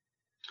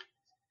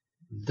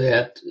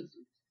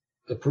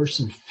a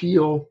person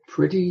feel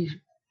pretty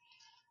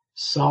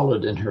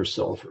solid in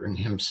herself or in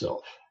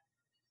himself.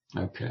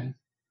 Okay?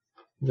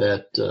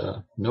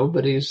 That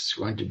nobody's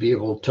going to be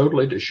able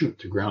totally to shoot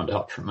the ground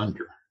out from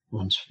under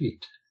one's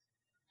feet.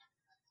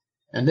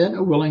 And then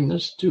a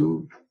willingness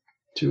to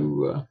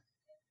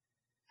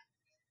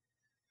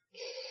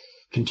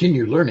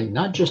continue learning,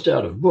 not just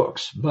out of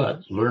books,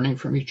 but learning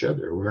from each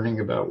other,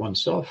 learning about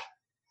oneself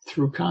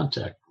through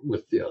contact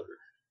with the other.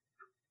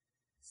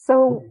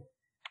 So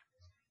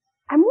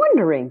I'm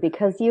wondering,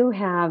 because you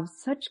have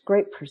such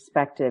great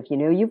perspective,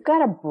 you've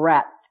got a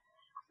breadth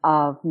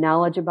of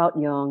knowledge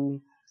about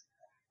Jung,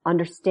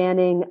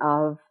 understanding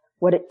of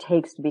what it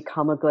takes to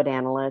become a good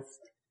analyst,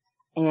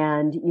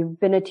 and you've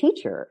been a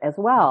teacher as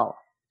well.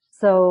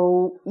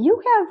 So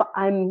you have,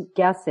 I'm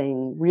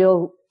guessing,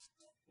 real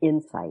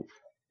insight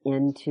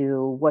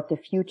into what the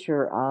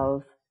future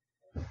of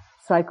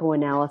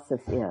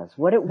psychoanalysis is.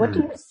 What do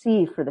you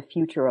see for the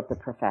future of the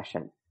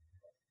profession?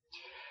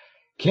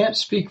 Can't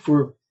speak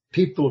for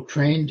people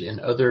trained in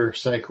other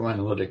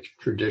psychoanalytic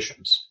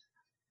traditions,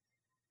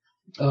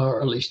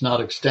 or at least not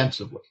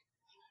extensively.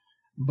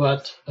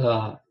 But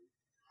the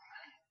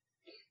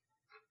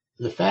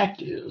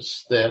fact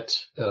is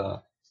that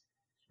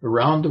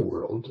around the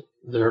world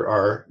there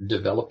are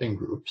developing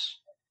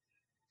groups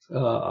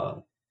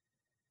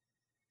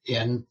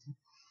in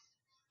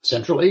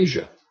Central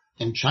Asia,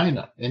 in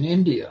China, in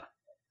India,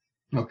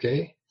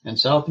 okay, in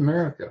South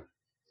America.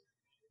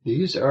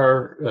 These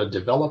are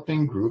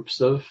developing groups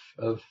of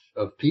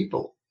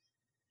people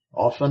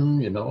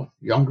often,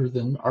 younger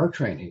than our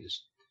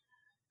trainees,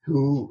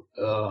 who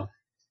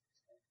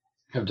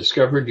have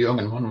discovered Jung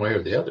in one way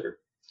or the other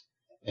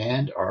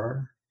and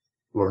are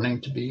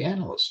learning to be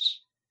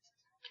analysts.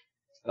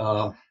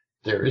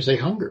 There is a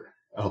hunger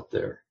out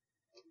there.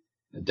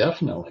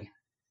 Definitely.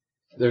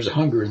 There's a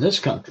hunger in this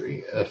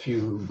country. If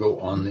you go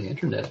on the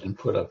internet and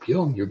put up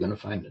Jung, you're going to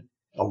find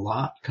a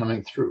lot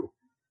coming through.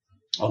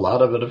 A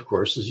lot of it, of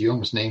course, is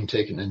Jung's name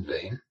taken in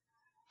vain.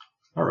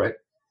 All right.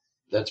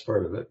 That's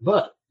part of it.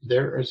 But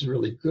there is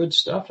really good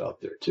stuff out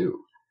there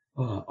too,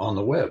 on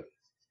the web.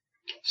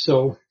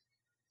 So,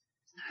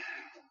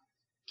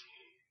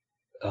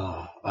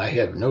 I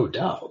have no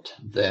doubt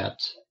that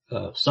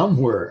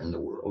somewhere in the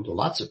world,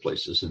 lots of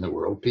places in the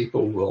world,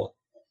 people will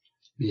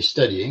be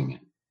studying,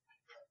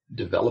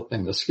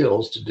 developing the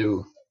skills to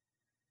do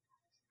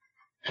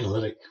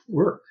analytic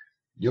work,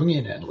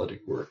 Jungian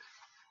analytic work.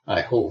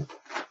 I hope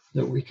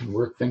that we can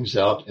work things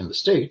out in the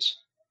States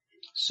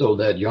so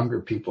that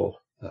younger people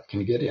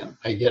can get in.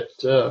 I get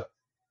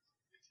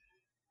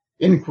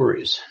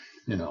inquiries,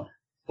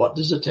 what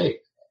does it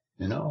take?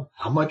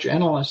 How much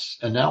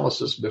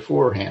analysis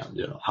beforehand?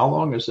 How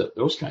long is it?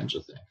 Those kinds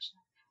of things.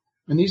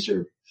 And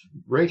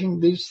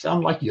these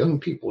sound like young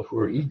people who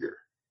are eager.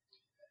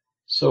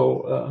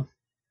 So,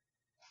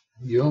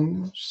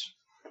 Jung's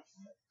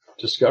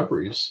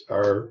discoveries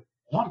are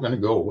not going to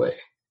go away.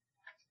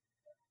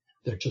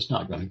 They're just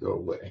not going to go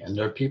away. And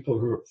there are people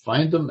who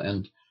find them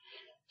and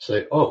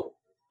say, oh,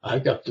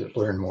 I've got to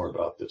learn more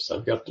about this.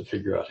 I've got to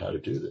figure out how to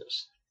do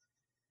this.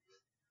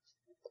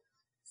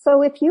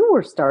 So if you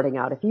were starting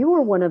out, if you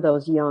were one of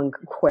those young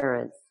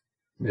querents,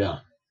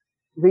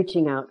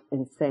 reaching out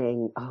and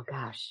saying, oh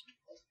gosh,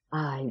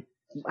 I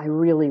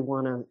really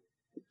want to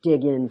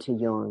dig into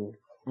Jung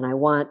and I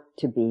want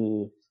to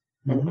be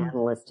an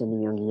analyst in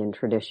the Jungian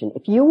tradition.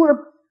 If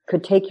you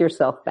could take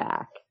yourself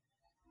back,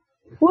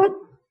 what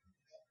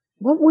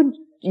would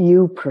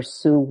you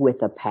pursue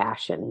with a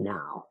passion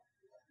now?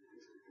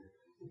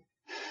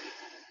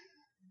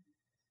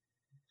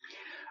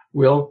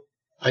 Well,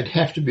 I'd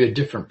have to be a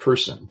different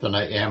person than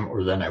I am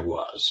or than I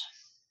was.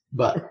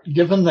 But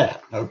given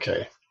that,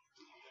 okay,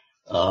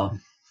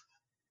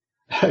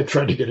 I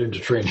tried to get into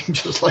training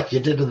just like you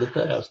did in the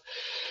past.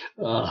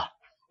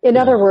 In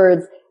other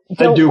words,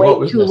 don't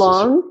wait too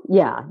long.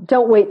 Yeah,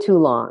 don't wait too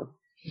long.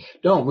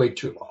 Don't wait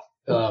too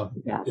long.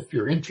 Yes. If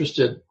you're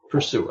interested,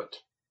 pursue it.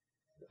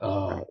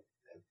 Right.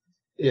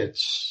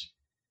 It's,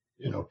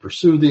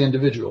 pursue the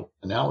individual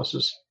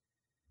analysis,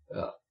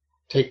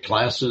 take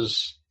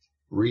classes,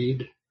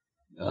 read,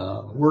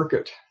 work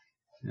it,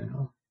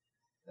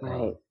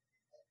 Right.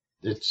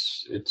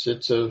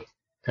 It's a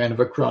kind of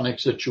a chronic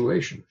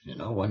situation.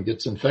 One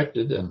gets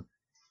infected and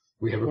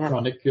we have a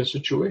chronic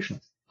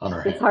situation on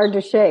our hands. It's hard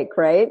to shake,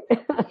 right?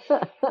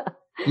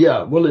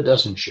 Yeah, well, it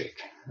doesn't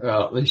shake,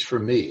 at least for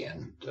me.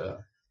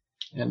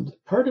 And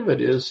part of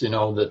it is,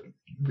 that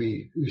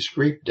we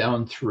scrape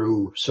down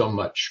through so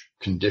much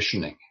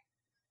conditioning.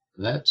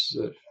 That's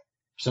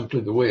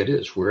simply the way it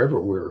is. Wherever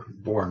we're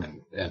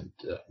born and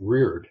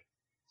reared,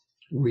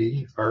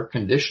 we are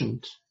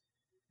conditioned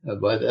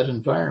by that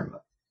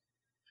environment.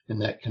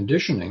 And that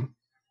conditioning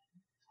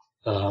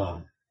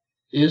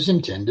is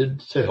intended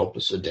to help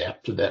us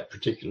adapt to that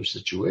particular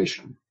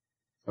situation.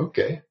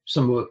 Okay,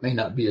 some of it may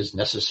not be as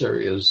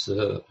necessary as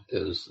the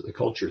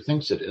culture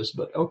thinks it is,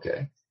 but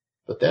okay.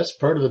 But that's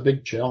part of the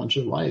big challenge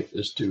of life,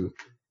 is to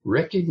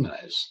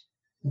recognize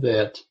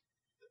that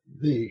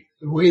the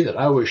way that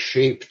I was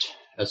shaped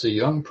as a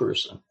young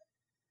person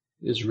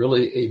is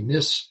really a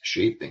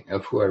misshaping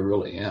of who I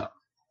really am.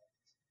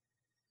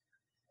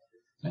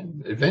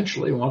 And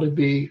eventually want to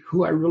be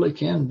who I really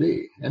can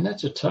be. And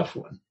that's a tough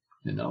one,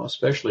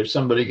 especially if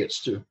somebody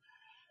gets to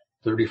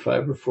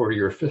 35 or 40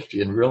 or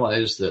 50 and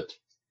realize that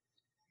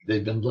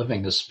they've been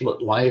living a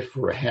split life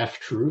or a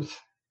half-truth.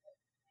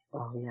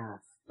 Oh, yes.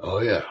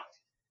 Oh, yeah.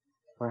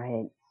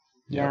 Right.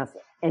 Yeah. Yes.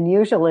 And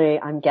usually,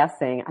 I'm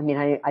guessing,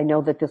 I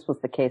know that this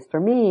was the case for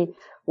me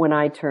when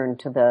I turned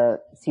to the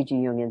C.G.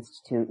 Jung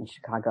Institute in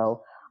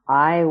Chicago.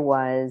 I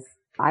was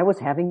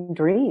having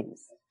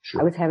dreams.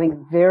 Sure. I was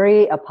having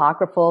very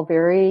apocryphal,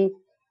 very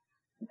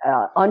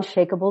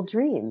unshakable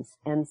dreams.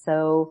 And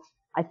so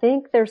I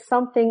think there's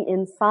something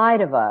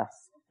inside of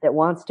us that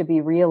wants to be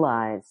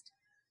realized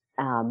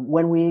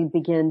when we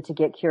begin to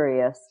get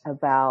curious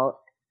about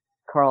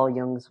Carl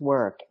Jung's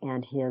work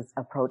and his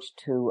approach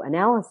to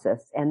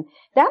analysis. And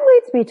that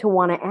leads me to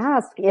want to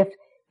ask if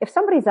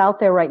somebody's out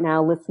there right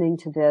now listening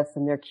to this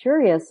and they're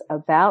curious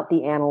about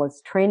the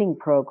analyst training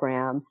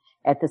program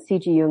at the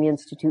C.G. Jung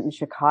Institute in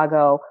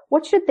Chicago,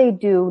 what should they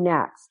do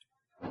next?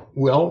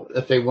 Well,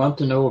 if they want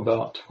to know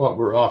about what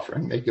we're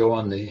offering, they go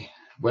on the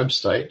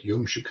website,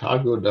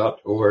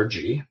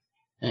 jungchicago.org,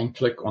 and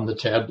click on the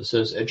tab that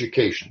says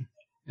Education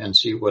and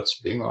see what's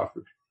being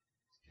offered.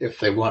 If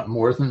they want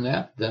more than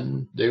that,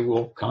 then they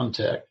will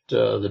contact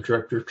the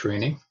Director of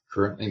Training,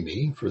 currently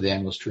me, for the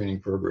Analyst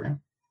Training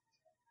Program,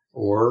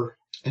 or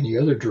any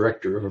other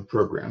director of a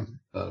program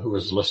who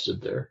is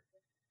listed there.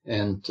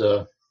 And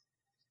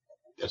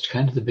that's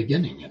kind of the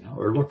beginning,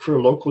 or look for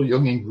a local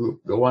Jungian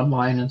group, go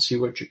online and see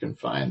what you can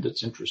find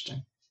that's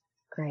interesting.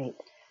 Great.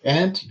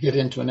 And get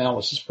into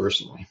analysis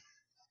personally.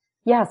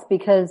 Yes,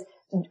 because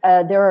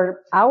there are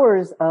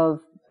hours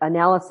of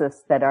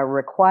analysis that are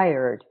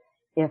required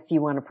if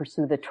you want to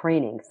pursue the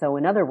training. So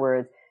in other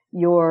words,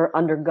 you're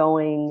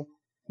undergoing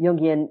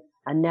Jungian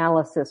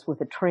analysis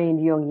with a trained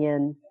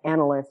Jungian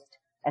analyst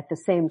at the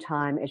same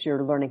time as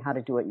you're learning how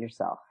to do it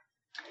yourself.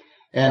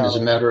 And as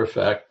a matter of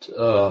fact,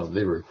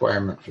 the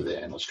requirement for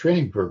the analyst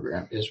training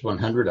program is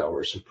 100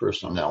 hours of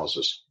personal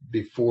analysis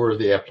before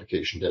the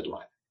application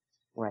deadline.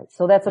 Right.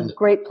 So that's a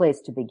great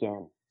place to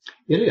begin.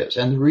 It is.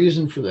 And the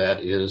reason for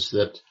that is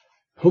that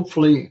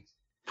hopefully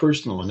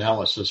personal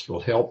analysis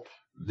will help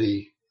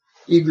the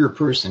eager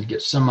person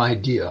get some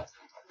idea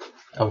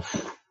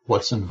of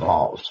what's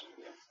involved,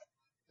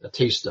 a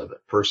taste of it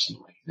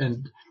personally.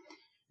 And,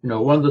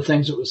 one of the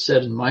things that was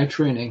said in my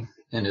training,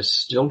 and is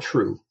still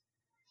true,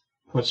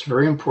 what's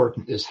very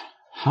important is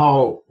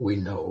how we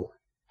know,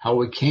 how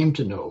we came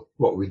to know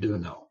what we do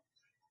know.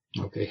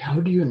 Okay,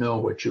 how do you know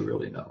what you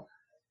really know?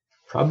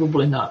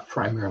 Probably not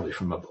primarily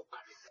from a book.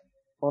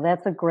 Well,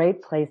 that's a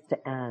great place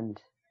to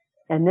end.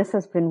 And this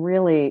has been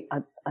really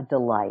a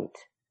delight.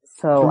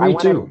 So for me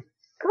too.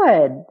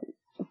 Good.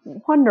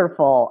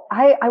 Wonderful.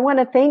 I want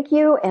to thank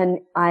you. And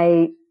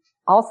I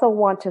also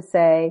want to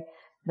say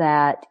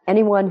that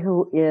anyone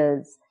who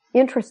is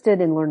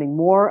interested in learning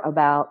more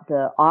about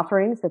the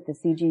offerings at the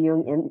C.G.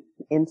 Jung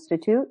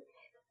Institute,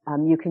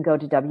 you can go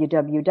to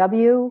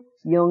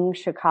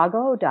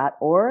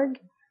www.jungchicago.org.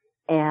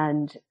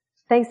 And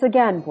thanks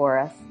again,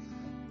 Boris.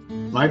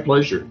 My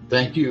pleasure.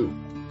 Thank you.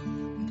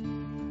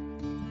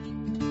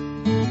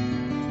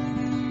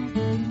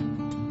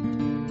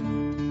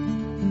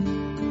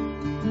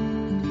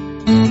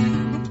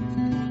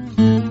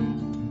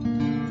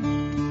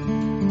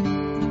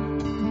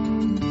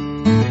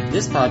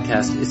 This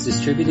podcast is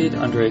distributed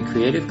under a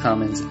Creative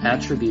Commons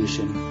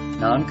Attribution,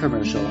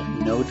 Non-Commercial,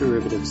 No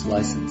Derivatives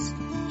license.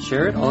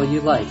 Share it all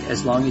you like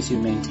as long as you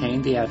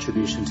maintain the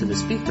attribution to the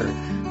speaker,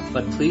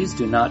 but please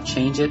do not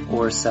change it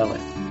or sell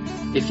it.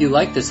 If you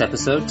like this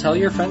episode, tell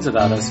your friends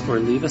about us or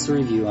leave us a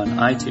review on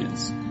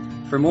iTunes.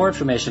 For more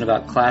information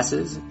about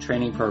classes,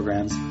 training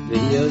programs,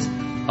 videos,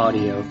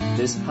 audio,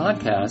 this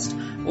podcast,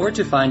 or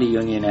to find a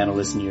Jungian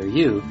analyst near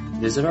you,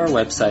 visit our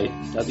website,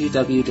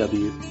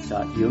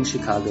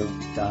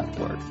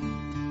 www.jungchicago.org.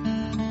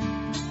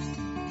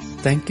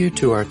 Thank you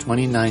to our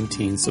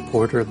 2019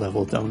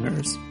 supporter-level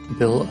donors,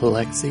 Bill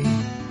Alexi,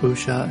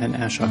 Usha and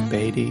Ashok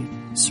Bedi,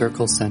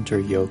 Circle Center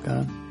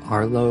Yoga,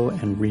 Arlo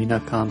and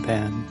Rena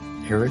Compan,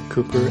 Eric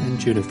Cooper and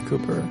Judith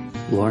Cooper,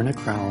 Lorna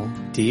Crowell,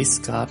 D.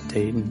 Scott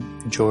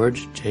Dayton,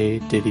 George J.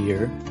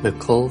 Didier, the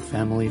Kull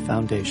Family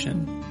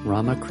Foundation,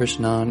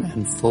 Ramakrishnan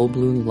and Full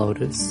Bloom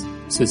Lotus,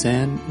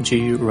 Suzanne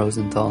G.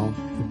 Rosenthal,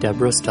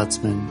 Deborah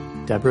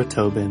Stutzman, Deborah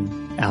Tobin,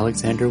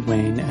 Alexander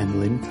Wayne and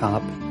Lynn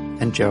Kopp,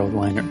 and Gerald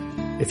Weiner.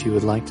 If you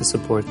would like to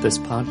support this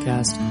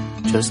podcast,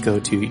 just go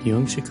to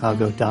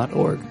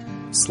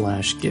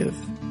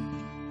jungchicago.org/give.